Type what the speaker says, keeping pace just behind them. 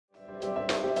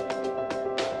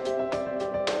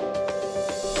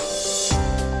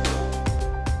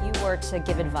were to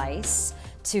give advice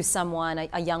to someone,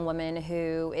 a young woman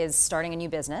who is starting a new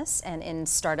business and in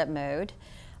startup mode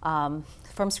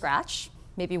from scratch,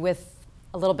 maybe with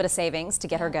a little bit of savings to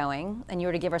get her going, and you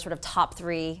were to give her sort of top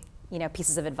three,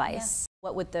 pieces of advice,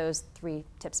 what would those 3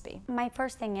 tips be? My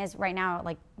first thing is right now,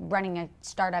 like running a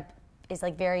startup is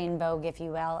like very in vogue, if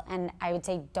you will, and I would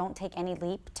say don't take any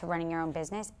leap to running your own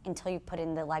business until you put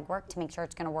in the legwork to make sure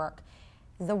it's going to work.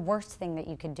 The worst thing that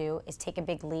you could do is take a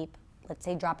big leap, let's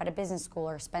say drop out of business school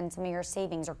or spend some of your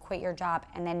savings or quit your job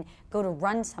and then go to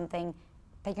run something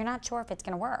but you're not sure if it's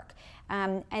going to work.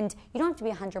 And you don't have to be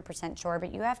 100% sure,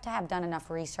 but you have to have done enough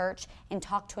research and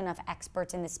talk to enough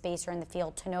experts in the space or in the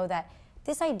field to know that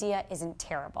this idea isn't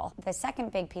terrible. The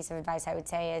second big piece of advice I would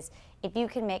say is if you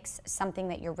can mix something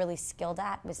that you're really skilled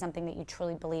at with something that you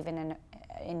truly believe in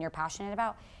and you're passionate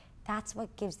about, that's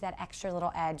what gives that extra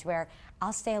little edge where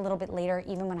I'll stay a little bit later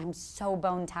even when I'm so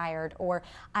bone tired, or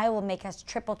I will make us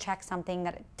triple check something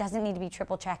that doesn't need to be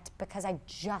triple checked because I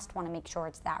just want to make sure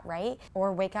it's that right,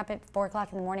 or wake up at 4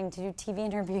 o'clock in the morning to do TV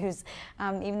interviews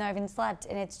even though I haven't slept,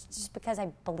 and it's just because I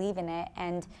believe in it.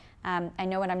 And I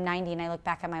know when I'm 90 and I look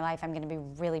back at my life, I'm going to be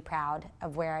really proud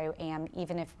of where I am,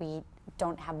 even if we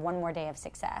don't have one more day of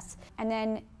success. And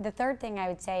then the third thing I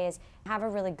would say is have a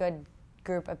really good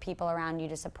group of people around you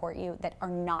to support you that are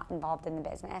not involved in the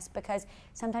business, because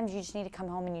sometimes you just need to come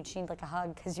home and you just need like a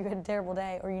hug because you had a terrible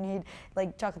day, or you need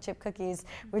like chocolate chip cookies,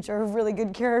 which are a really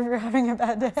good cure if you're having a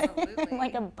bad day. Absolutely.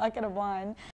 Like a bucket of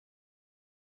wine.